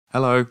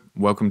Hello,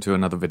 welcome to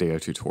another video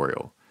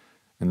tutorial.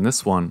 In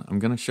this one, I'm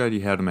going to show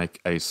you how to make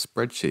a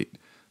spreadsheet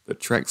that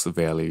tracks the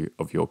value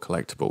of your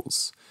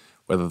collectibles,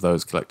 whether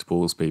those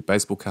collectibles be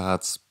baseball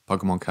cards,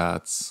 Pokemon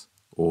cards,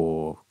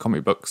 or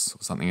comic books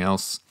or something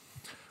else.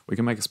 We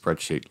can make a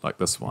spreadsheet like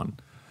this one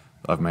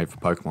that I've made for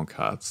Pokemon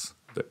cards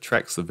that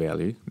tracks the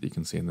value that you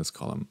can see in this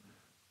column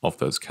of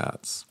those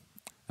cards.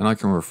 And I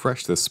can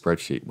refresh this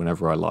spreadsheet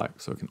whenever I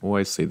like, so I can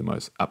always see the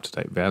most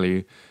up-to-date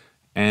value.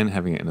 And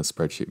having it in a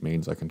spreadsheet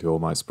means I can do all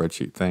my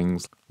spreadsheet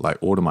things like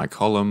order my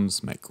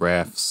columns, make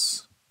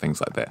graphs,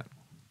 things like that.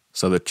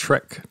 So the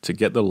trick to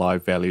get the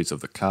live values of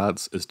the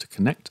cards is to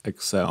connect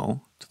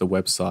Excel to the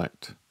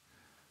website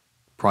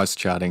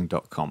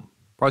pricecharting.com.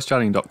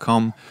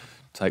 Pricecharting.com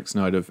takes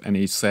note of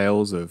any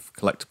sales of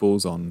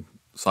collectibles on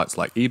sites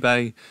like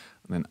eBay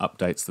and then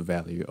updates the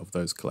value of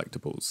those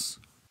collectibles.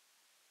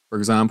 For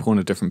example, on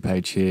a different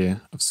page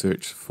here, I've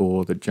searched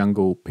for the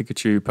Jungle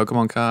Pikachu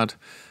Pokemon card,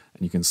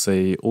 and you can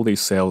see all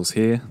these sales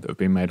here that have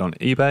been made on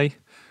eBay,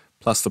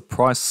 plus the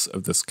price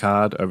of this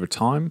card over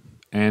time,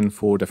 and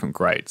 4 different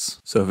grades.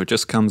 So if it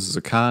just comes as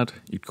a card,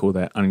 you'd call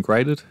that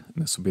ungraded,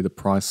 and this will be the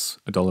price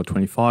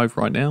 $1.25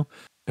 right now.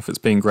 If it's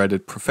being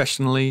graded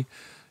professionally,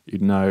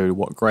 you'd know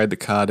what grade the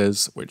card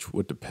is, which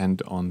would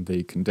depend on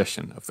the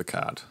condition of the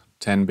card,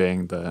 10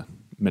 being the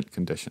mint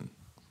condition.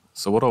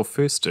 So what I'll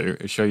first do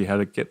is show you how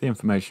to get the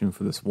information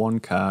for this one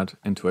card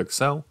into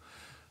Excel.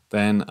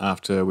 Then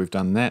after we've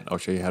done that, I'll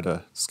show you how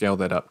to scale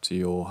that up to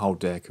your whole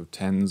deck of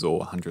tens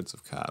or hundreds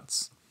of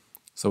cards.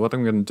 So what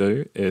I'm going to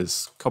do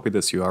is copy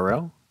this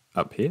URL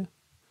up here,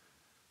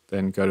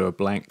 then go to a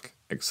blank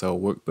Excel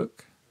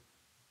workbook.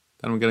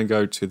 Then I'm going to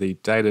go to the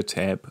data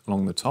tab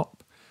along the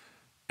top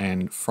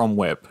and from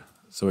web.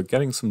 So we're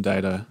getting some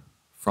data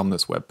from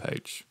this web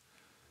page.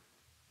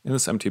 In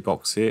this empty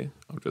box here,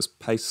 I'll just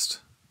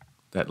paste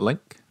that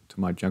link to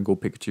my Jungle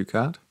Pikachu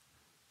card,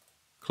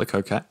 click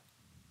OK.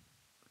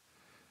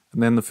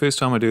 And then the first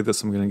time I do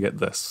this, I'm going to get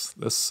this.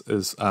 This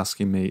is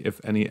asking me if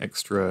any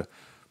extra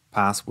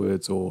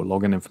passwords or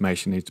login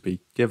information needs to be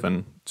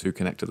given to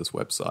connect to this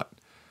website.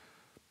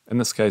 In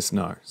this case,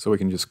 no. So we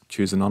can just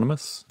choose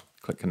anonymous,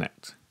 click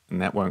connect,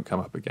 and that won't come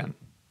up again.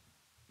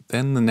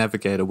 Then the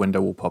navigator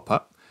window will pop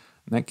up,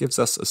 and that gives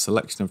us a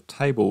selection of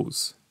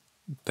tables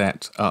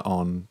that are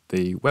on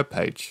the web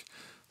page.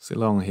 So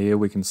along here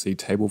we can see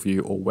table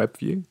view or web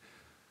view.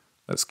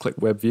 Let's click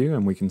web view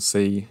and we can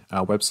see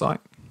our website.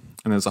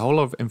 And there's a whole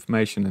lot of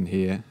information in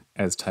here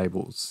as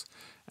tables.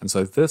 And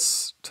so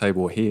this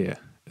table here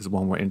is the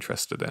one we're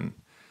interested in.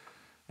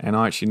 And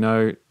I actually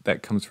know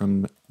that comes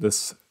from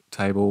this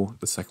table,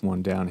 the second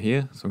one down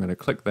here. So I'm going to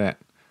click that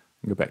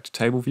and go back to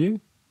table view.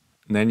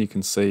 And then you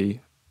can see,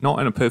 not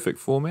in a perfect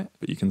format,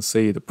 but you can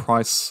see the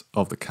price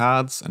of the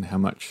cards and how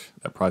much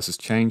that price has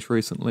changed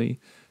recently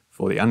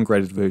for the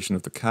ungraded version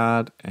of the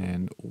card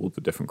and all the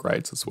different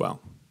grades as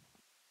well.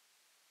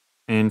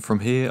 And from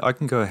here I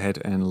can go ahead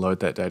and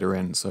load that data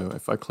in. So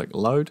if I click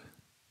load,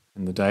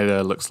 and the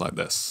data looks like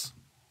this.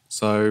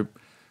 So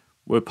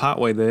we're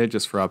partway there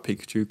just for our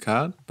Pikachu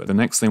card, but the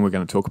next thing we're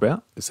going to talk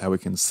about is how we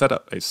can set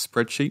up a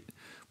spreadsheet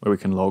where we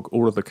can log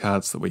all of the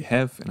cards that we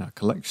have in our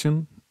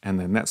collection, and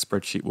then that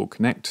spreadsheet will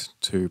connect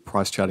to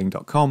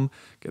pricecharting.com,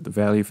 get the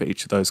value for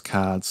each of those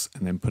cards,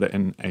 and then put it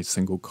in a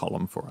single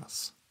column for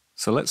us.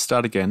 So let's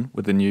start again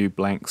with a new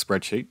blank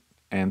spreadsheet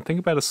and think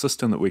about a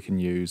system that we can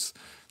use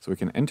so we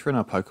can enter in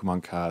our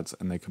Pokemon cards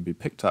and they can be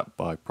picked up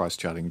by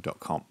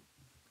pricecharting.com.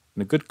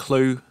 And a good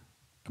clue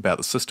about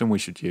the system we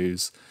should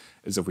use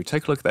is if we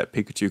take a look at that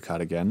Pikachu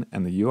card again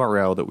and the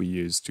URL that we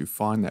use to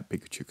find that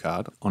Pikachu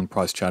card on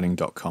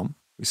pricecharting.com,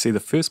 we see the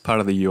first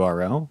part of the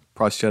URL,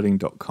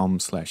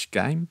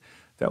 pricecharting.com/game,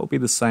 that will be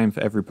the same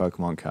for every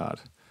Pokemon card.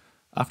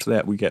 After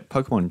that we get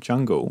Pokemon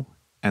Jungle,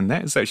 and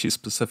that is actually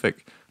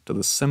specific to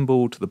the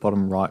symbol to the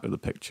bottom right of the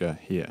picture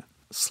here,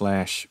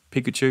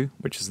 /Pikachu,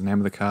 which is the name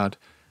of the card,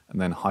 and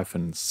then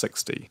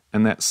 -60.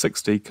 And that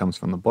 60 comes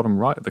from the bottom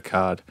right of the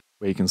card,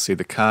 where you can see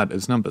the card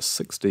is number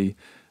 60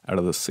 out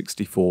of the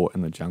 64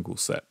 in the Jungle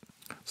set.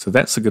 So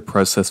that's a good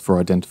process for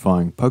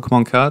identifying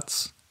Pokemon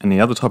cards. Any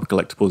other type of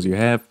collectibles you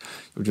have,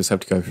 you'll just have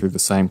to go through the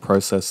same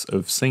process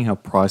of seeing how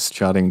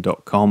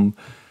pricecharting.com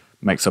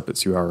makes up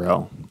its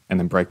URL and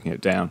then breaking it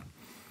down.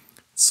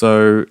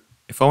 So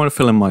if I want to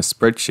fill in my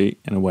spreadsheet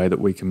in a way that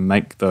we can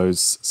make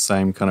those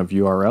same kind of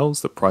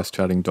URLs that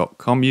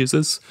pricecharting.com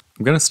uses,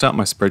 I'm going to start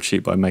my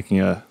spreadsheet by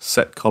making a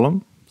set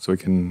column, so we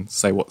can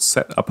say what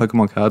set our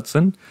Pokemon card's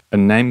in, a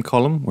name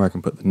column where I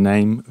can put the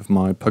name of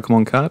my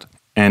Pokemon card,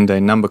 and a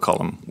number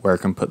column where I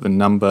can put the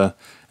number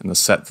and the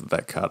set that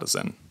that card is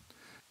in.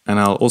 And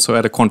I'll also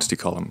add a quantity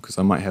column because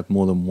I might have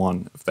more than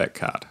one of that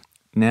card.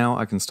 Now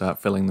I can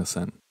start filling this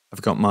in.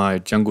 I've got my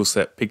Jungle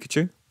set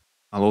Pikachu.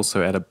 I'll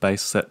also add a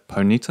base set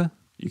Ponyta.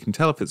 You can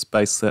tell if it's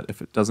base set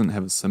if it doesn't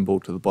have a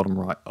symbol to the bottom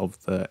right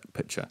of the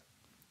picture.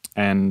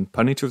 And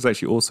Ponyta is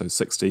actually also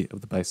 60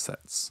 of the base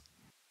sets.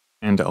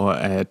 And I'll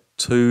add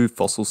 2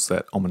 fossil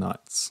set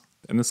Ommanites.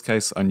 In this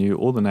case, I knew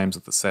all the names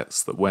of the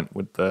sets that went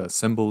with the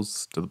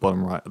symbols to the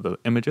bottom right of the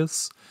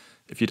images.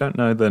 If you don't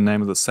know the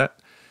name of the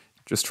set, you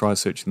Just try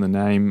searching the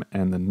name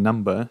and the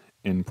number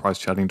in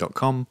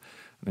pricecharting.com, and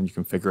then you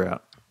can figure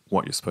out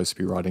what you're supposed to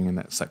be writing in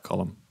that set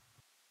column.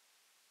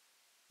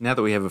 Now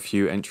that we have a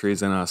few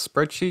entries in our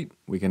spreadsheet,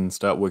 we can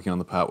start working on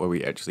the part where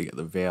we actually get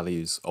the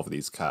values of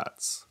these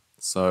cards.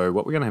 So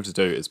what we're going to have to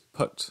do is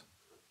put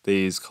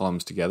these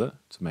columns together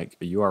to make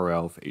a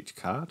URL for each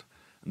card,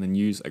 and then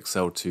use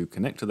Excel to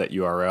connect to that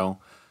URL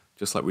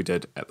just like we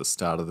did at the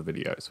start of the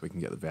video, so we can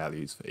get the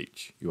values for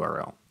each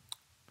URL.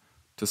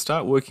 To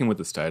start working with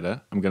this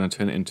data, I'm going to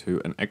turn it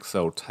into an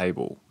Excel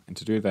table, and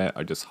to do that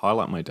I just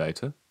highlight my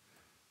data,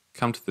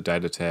 come to the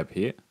Data tab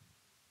here,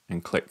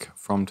 and click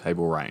From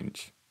Table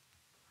Range.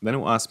 Then it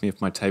will ask me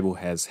if my table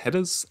has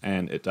headers,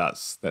 and it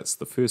does. That's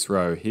the first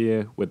row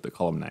here with the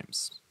column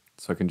names.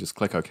 So I can just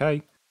click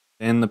OK.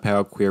 Then the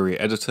Power Query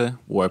Editor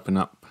will open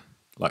up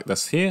like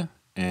this here,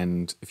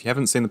 and if you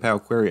haven't seen the Power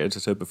Query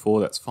Editor before,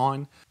 that's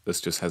fine. This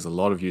just has a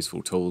lot of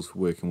useful tools for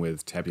working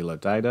with tabular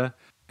data,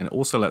 and it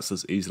also lets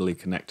us easily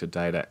connect to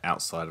data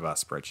outside of our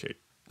spreadsheet.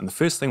 And the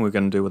first thing we're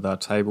going to do with our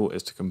table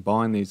is to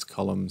combine these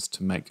columns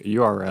to make a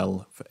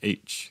URL for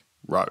each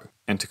row.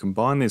 And to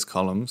combine these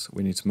columns,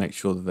 we need to make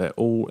sure that they're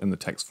all in the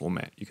text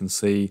format. You can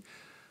see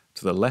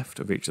to the left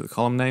of each of the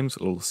column names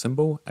a little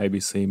symbol.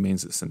 ABC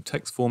means it's in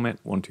text format,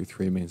 1, 2,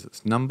 3 means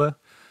it's number.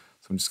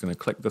 So I'm just going to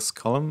click this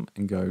column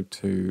and go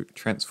to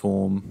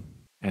Transform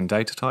and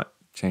Data Type,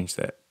 change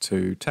that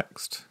to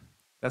text.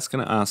 That's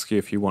going to ask you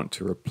if you want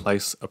to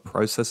replace a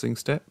processing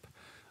step.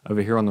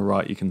 Over here on the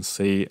right you can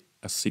see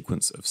a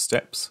sequence of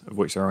steps, of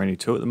which there are only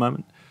 2 at the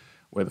moment,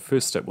 where the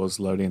first step was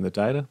loading the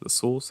data, the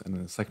source, and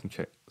then the second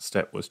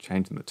step was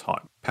changing the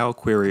type. Power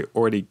Query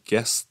already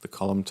guessed the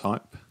column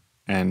type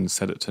and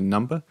set it to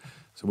number,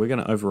 so we're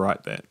going to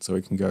overwrite that, so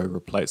we can go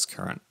replace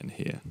current in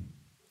here.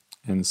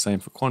 And same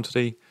for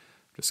quantity,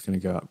 I'm just going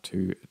to go up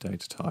to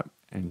data type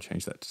and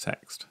change that to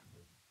text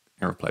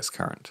and replace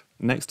current.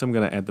 Next I'm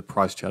going to add the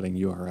price charting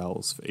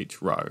URLs for each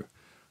row.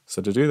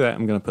 So to do that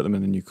I'm going to put them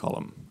in a new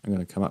column. I'm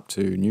going to come up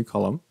to new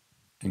column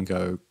and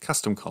go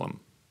custom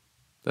column.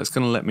 That's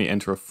going to let me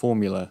enter a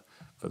formula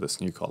for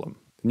this new column.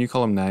 The new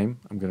column name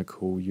I'm going to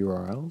call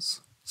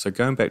URLs. So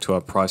going back to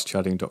our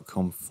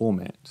pricecharting.com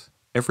format,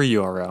 every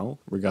URL,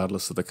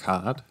 regardless of the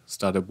card,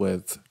 started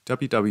with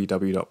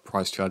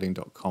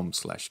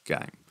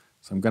www.pricecharting.com/game.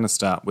 So I'm going to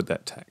start with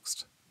that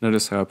text.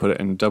 Notice how I put it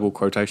in double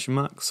quotation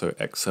marks so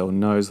Excel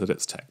knows that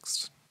it's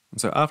text.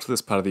 And so after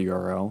this part of the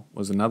URL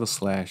was another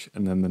slash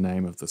and then the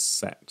name of the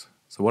set.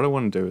 So what I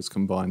want to do is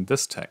combine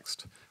this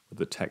text with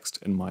the text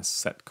in my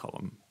set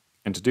column.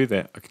 And to do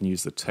that I can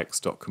use the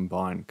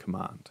text.combine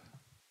command.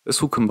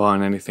 This will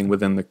combine anything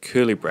within the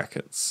curly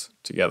brackets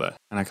together.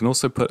 And I can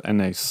also put in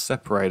a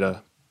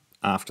separator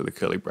after the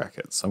curly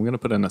brackets. So I'm going to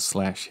put in a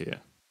slash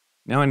here.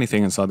 Now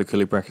anything inside the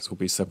curly brackets will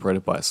be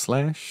separated by a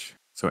slash.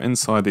 So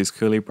inside these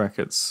curly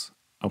brackets,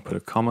 I'll put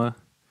a comma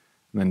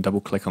and then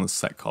double click on the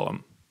set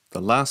column. The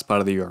last part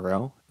of the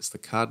URL is the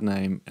card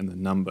name and the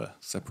number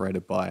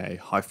separated by a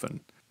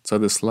hyphen. So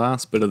this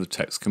last bit of the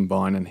text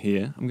combine in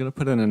here, I'm going to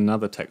put in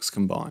another text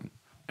combine.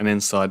 And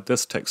inside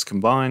this text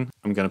combine,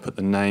 I'm going to put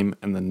the name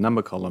and the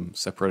number column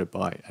separated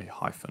by a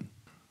hyphen.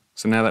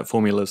 So now that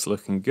formula is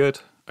looking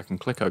good, I can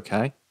click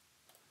OK.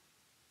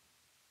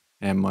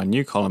 And my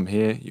new column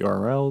here,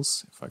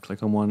 URLs, if I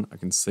click on one, I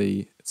can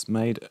see it's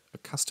made a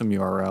custom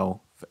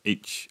URL for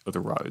each of the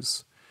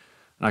rows.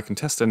 And I can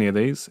test any of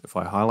these if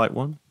I highlight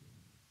one,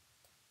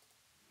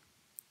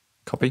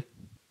 copy,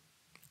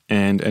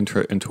 and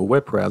enter it into a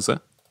web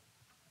browser.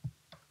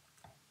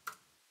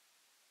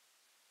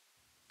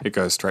 It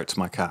goes straight to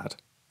my card.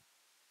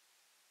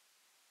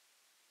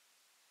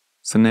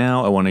 So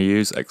now I want to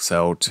use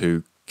Excel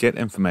to get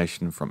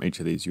information from each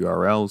of these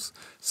URLs,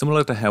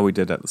 similar to how we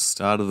did at the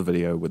start of the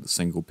video with the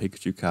single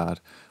Pikachu card,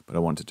 but I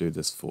want to do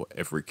this for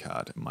every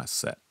card in my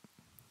set.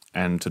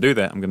 And to do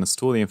that, I'm going to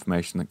store the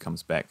information that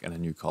comes back in a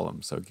new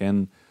column. So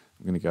again,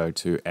 I'm going to go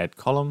to Add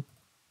Column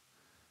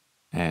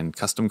and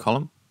Custom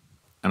Column,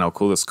 and I'll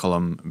call this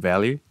column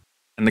Value.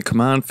 And the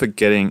command for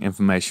getting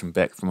information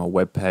back from a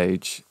web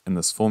page in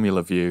this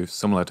formula view,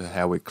 similar to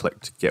how we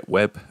clicked Get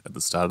Web at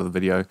the start of the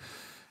video,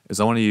 is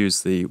I want to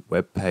use the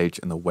web page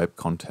and the web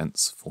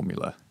contents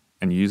formula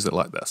and use it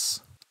like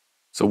this.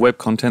 So web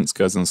contents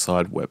goes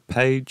inside web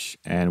page,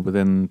 and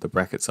within the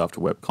brackets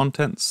after web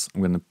contents, I'm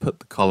going to put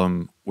the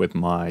column with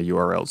my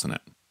URLs in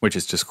it, which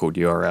is just called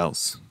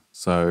URLs.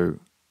 So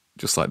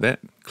just like that,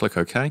 click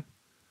OK.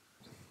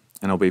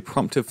 And I'll be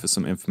prompted for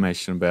some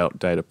information about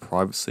data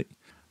privacy.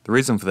 The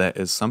reason for that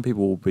is some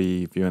people will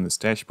be viewing this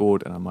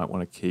dashboard and I might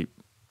want to keep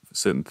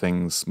certain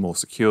things more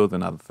secure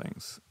than other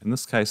things. In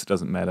this case, it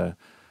doesn't matter.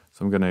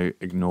 So I'm going to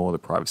ignore the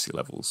privacy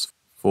levels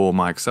for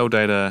my Excel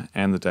data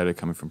and the data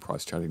coming from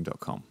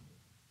pricecharting.com.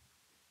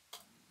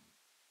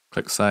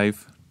 Click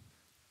Save.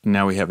 And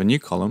now we have a new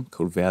column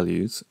called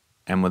Values,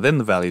 and within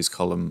the Values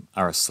column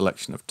are a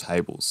selection of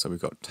tables. So we've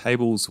got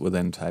tables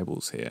within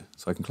tables here.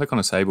 So I can click on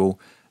a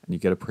table and you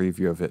get a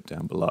preview of it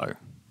down below.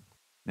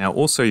 Now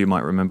also you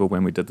might remember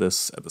when we did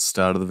this at the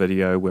start of the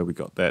video where we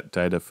got that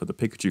data for the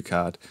Pikachu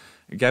card,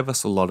 it gave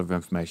us a lot of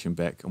information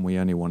back and we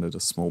only wanted a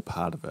small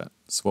part of it.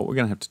 So what we're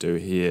going to have to do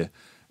here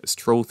is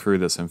trawl through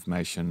this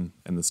information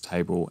in this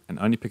table and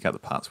only pick out the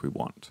parts we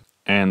want.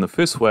 And the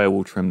first way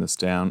we'll trim this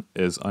down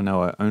is I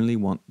know I only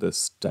want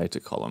this data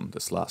column,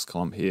 this last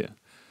column here.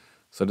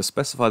 So to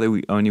specify that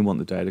we only want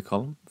the data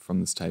column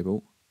from this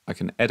table, I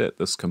can edit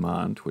this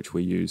command, which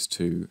we use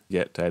to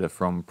get data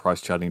from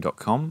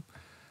pricecharting.com.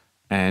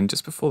 And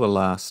just before the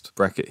last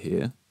bracket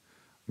here,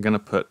 I'm going to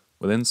put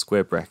within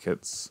square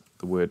brackets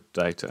the word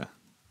data,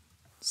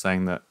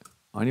 saying that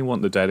I only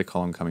want the data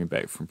column coming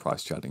back from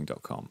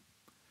pricecharting.com.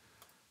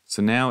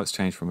 So now it's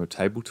changed from a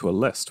table to a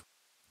list.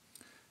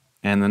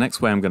 And the next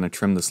way I'm going to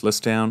trim this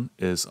list down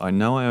is I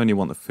know I only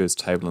want the first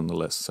table in the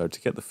list. So to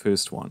get the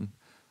first one,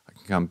 I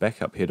can come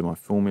back up here to my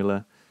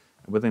formula,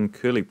 and within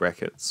curly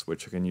brackets,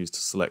 which I can use to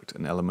select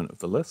an element of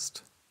the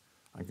list,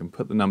 I can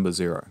put the number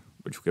 0,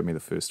 which will give me the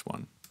first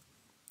one.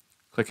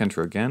 Click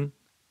enter again,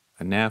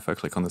 and now if I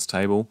click on this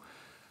table,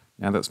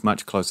 now that's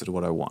much closer to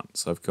what I want.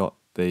 So I've got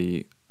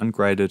the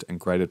ungraded and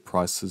graded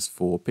prices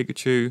for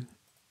Pikachu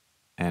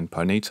and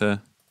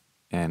Ponyta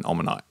and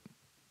Omanyte.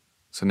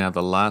 So now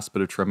the last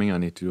bit of trimming I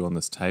need to do on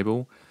this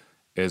table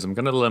is I'm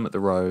going to limit the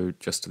row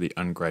just to the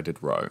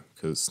ungraded row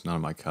because none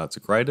of my cards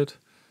are graded.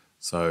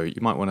 So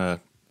you might want to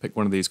pick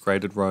one of these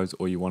graded rows,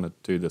 or you want to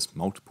do this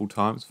multiple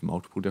times for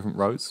multiple different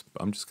rows.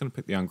 But I'm just going to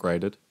pick the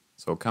ungraded.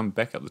 So I'll come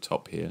back up the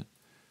top here,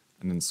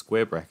 and in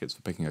square brackets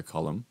for picking a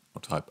column,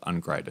 I'll type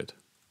ungraded.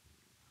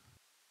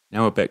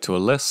 Now we're back to a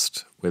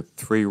list with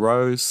 3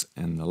 rows,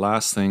 and the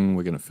last thing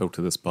we're going to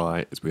filter this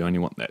by is we only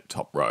want that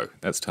top row.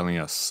 That's telling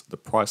us the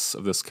price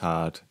of this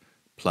card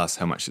plus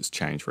how much it's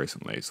changed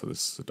recently. So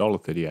this is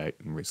 $1.38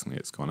 and recently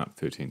it's gone up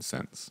 13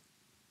 cents.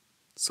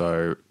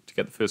 So to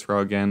get the first row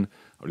again,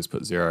 I'll just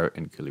put 0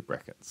 in curly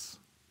brackets.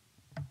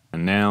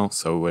 And now,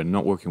 so we're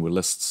not working with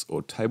lists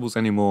or tables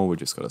anymore, we've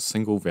just got a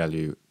single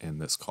value in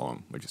this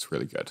column, which is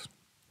really good.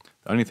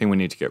 The only thing we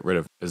need to get rid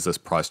of is this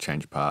price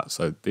change part.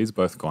 So these have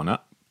both gone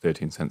up,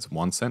 13 cents and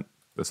 1 cent.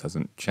 This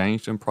hasn't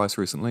changed in price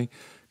recently.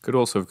 Could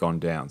also have gone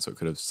down, so it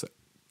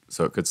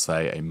could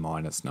say a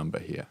minus number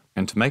here.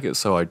 And to make it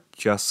so I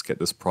just get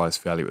this price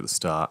value at the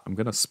start, I'm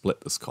going to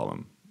split this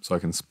column. So I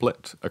can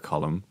split a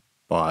column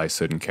by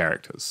certain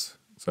characters.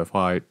 So if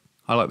I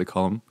highlight the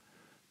column,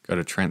 go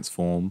to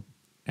transform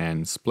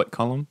and split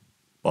column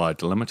by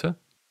delimiter,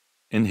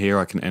 in here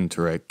I can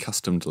enter a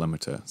custom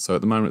delimiter. So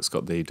at the moment it's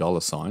got the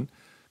 $sign,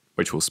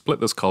 which will split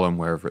this column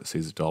wherever it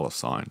sees a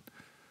 $sign,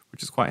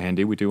 which is quite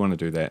handy. We do want to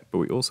do that, but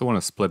we also want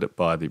to split it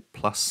by the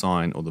plus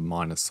sign or the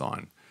minus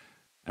sign.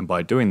 And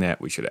by doing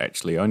that, we should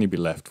actually only be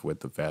left with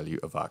the value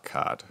of our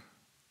card.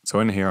 So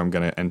in here, I'm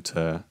going to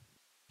enter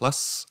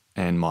plus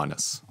and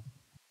minus.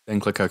 Then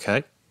click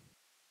OK.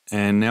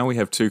 And now we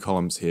have 2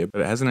 columns here,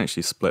 but it hasn't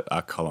actually split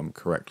our column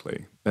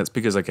correctly. That's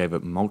because I gave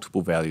it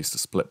multiple values to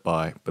split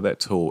by, but that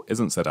tool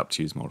isn't set up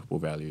to use multiple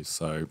values.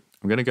 So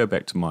I'm going to go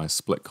back to my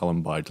split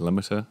column by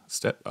delimiter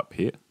step up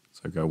here.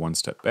 So go 1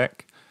 step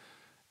back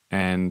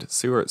and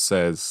see where it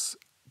says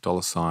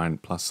 $sign,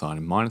 plus sign,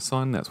 and minus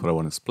sign. That's what I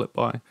want to split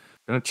by. I'm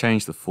going to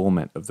change the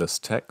format of this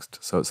text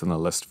so it's in a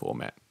list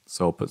format.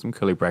 So I'll put some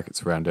curly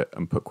brackets around it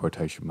and put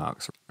quotation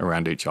marks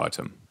around each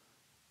item.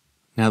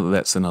 Now that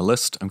that's in a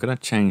list, I'm going to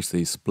change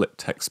the split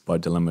text by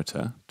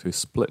delimiter to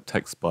split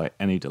text by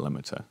any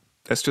delimiter.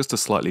 That's just a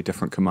slightly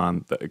different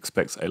command that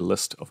expects a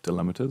list of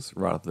delimiters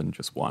rather than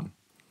just one.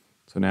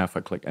 So now if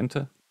I click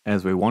enter,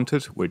 as we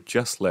wanted, we're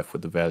just left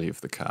with the value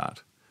of the card.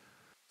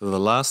 So the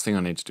last thing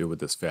I need to do with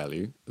this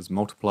value is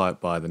multiply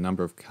it by the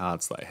number of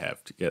cards that I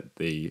have to get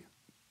the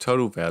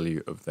total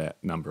value of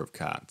that number of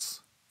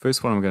cards.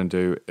 First, what I'm going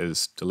to do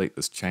is delete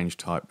this change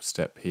type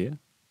step here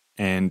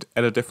and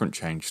add a different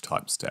change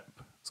type step.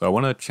 So I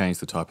want to change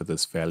the type of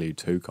this value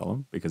to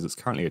column because it's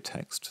currently a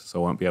text, so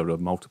I won't be able to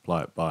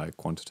multiply it by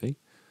quantity.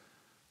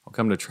 I'll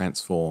come to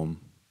transform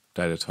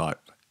data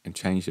type and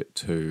change it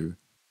to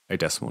a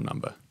decimal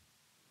number.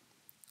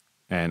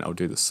 And I'll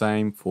do the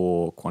same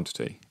for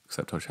quantity,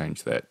 except I'll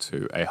change that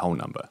to a whole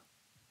number.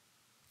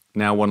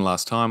 Now one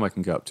last time I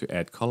can go up to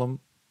add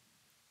column,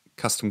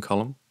 custom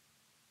column.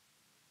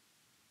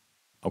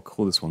 I'll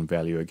call this one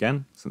value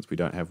again, since we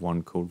don't have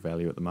one called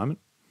value at the moment.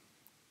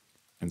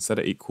 And set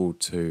it equal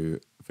to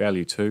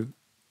value 2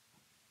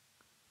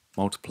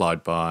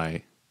 multiplied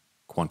by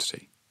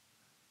quantity.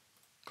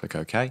 Click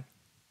OK.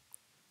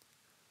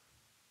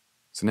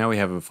 So now we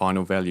have a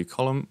final value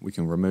column. We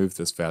can remove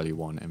this value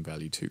 1 and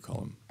value 2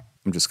 column.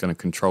 I'm just going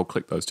to control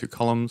click those 2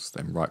 columns,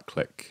 then right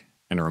click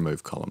and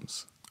remove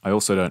columns. I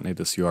also don't need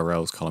this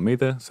URLs column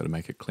either, so to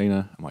make it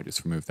cleaner, I might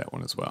just remove that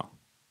one as well.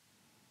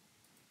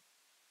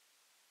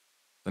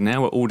 So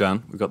now we're all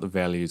done. We've got the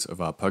values of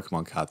our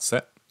Pokemon card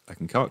set. I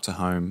can come up to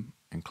home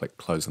and click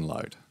close and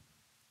load.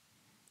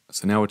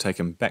 So now we're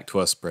taken back to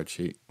our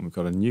spreadsheet and we've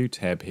got a new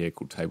tab here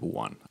called table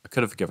 1. I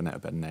could have given it a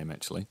better name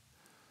actually.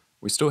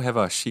 We still have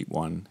our sheet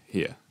 1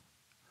 here.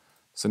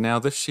 So now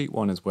this sheet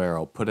 1 is where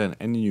I'll put in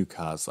any new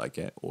cards that I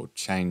get or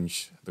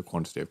change the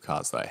quantity of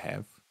cards that I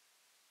have.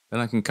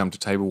 Then I can come to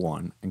table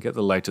 1 and get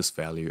the latest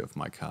value of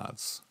my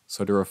cards.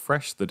 So to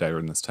refresh the data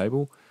in this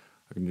table,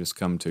 I can just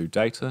come to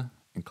Data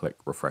and click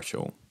Refresh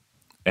All.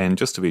 And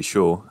just to be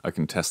sure, I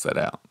can test that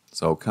out.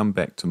 So I'll come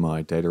back to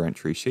my data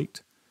entry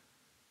sheet,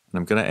 and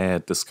I'm going to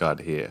add this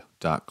card here,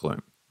 Dark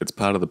Gloom. It's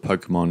part of the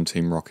Pokemon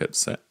Team Rocket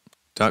set.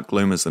 Dark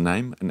Gloom is the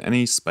name, and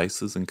any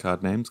spaces in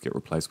card names get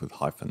replaced with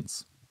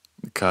hyphens.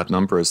 The card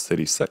number is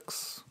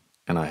 36,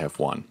 and I have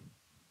 1.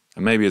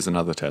 And maybe as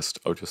another test,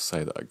 I'll just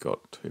say that I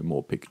got 2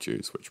 more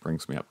Pikachus, which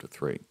brings me up to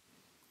 3.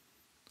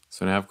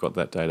 So now I've got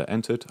that data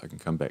entered, I can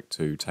come back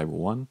to Table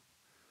 1,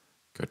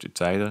 go to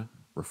Data,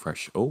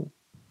 Refresh All,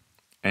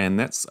 and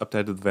that's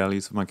updated the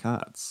values of my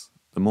cards.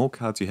 The more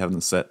cards you have in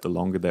the set, the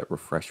longer that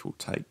refresh will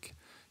take.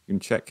 You can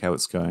check how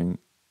it's going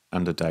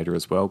under Data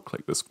as well.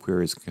 Click this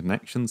Queries and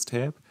Connections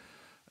tab.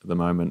 At the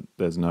moment,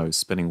 there's no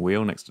spinning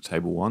wheel next to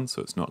Table 1,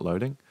 so it's not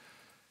loading.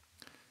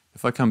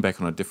 If I come back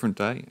on a different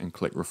day and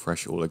click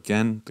Refresh All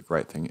again, the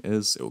great thing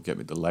is it will get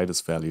me the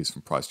latest values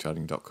from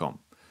pricecharting.com.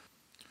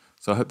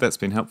 So I hope that's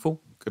been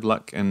helpful. Good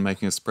luck in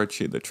making a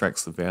spreadsheet that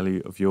tracks the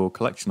value of your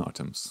collection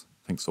items.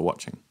 Thanks for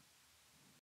watching.